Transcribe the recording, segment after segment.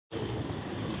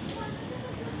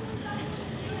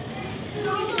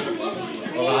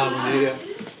Olá, bom dia.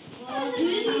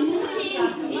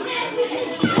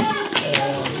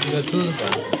 É tudo, pá.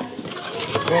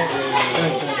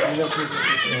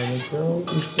 Então,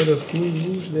 os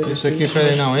parafusos devem Isso aqui,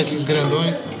 peraí, não, esses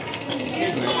grandões.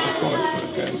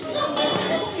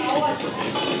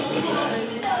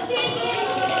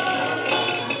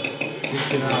 Tem que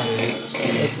tirar isso.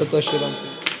 Essa está cheirando.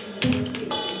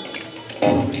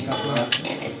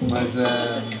 Mas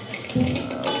é.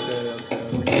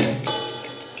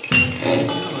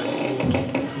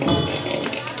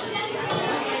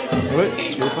 Oi,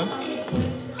 desculpa.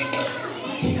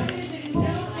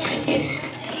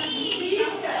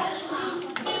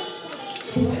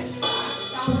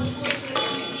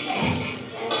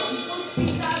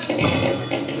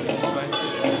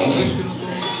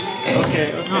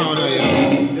 Não, olha aí.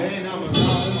 Não, mas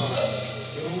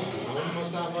vamos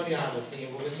mostrar uma variada, assim, eu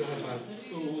vou ver se eu repasso.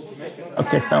 O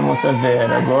que estamos a ver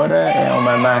agora é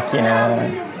uma máquina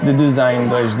de design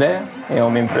 2D, é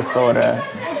uma impressora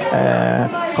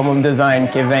como um design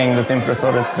que vem das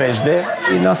impressoras 3D,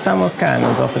 e nós estamos cá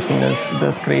nas oficinas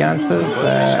das crianças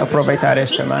a aproveitar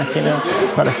esta máquina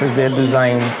para fazer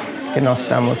designs que nós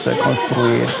estamos a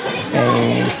construir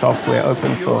em software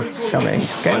open source, chama-se.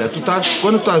 Olha,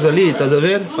 quando tu estás ali, estás a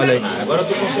ver? Olha aí, agora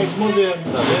tu consegues mover,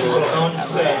 está a ver? Colocar onde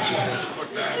quiseres.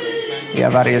 E há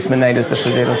várias maneiras de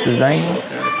fazer os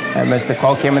desenhos, mas de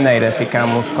qualquer maneira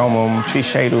ficamos com um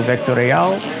ficheiro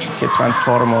vectorial que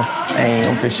transforma-se em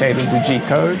um ficheiro do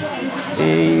G-Code,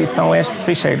 e são estes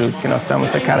ficheiros que nós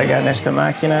estamos a carregar nesta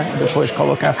máquina, depois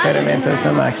colocar ferramentas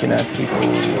na máquina, tipo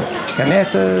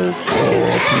canetas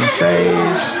ou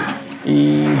pincéis,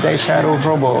 e deixar o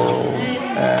robô,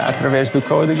 através do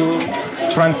código,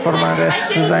 transformar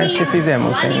estes desenhos que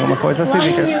fizemos em uma coisa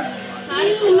física.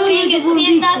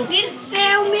 Quem está a seguir?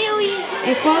 É o meu e...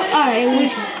 É qual? É o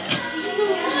isso.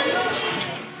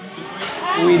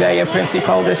 A ideia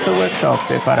principal deste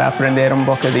workshop é para aprender um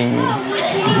bocadinho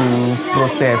dos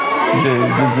processos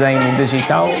de desenho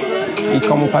digital e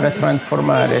como para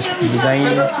transformar estes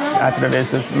desenhos através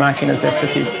das máquinas deste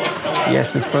tipo. E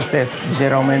estes processos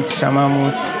geralmente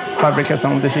chamamos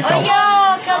fabricação digital.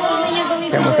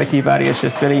 Temos aqui várias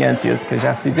experiências que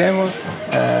já fizemos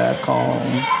com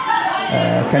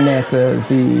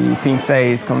canetas e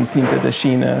pincéis com tinta da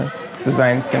China,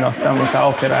 designs que nós estamos a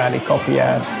alterar e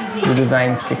copiar de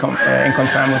designs que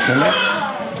encontramos na net.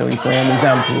 Então isso é um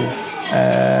exemplo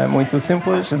muito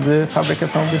simples de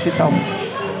fabricação digital.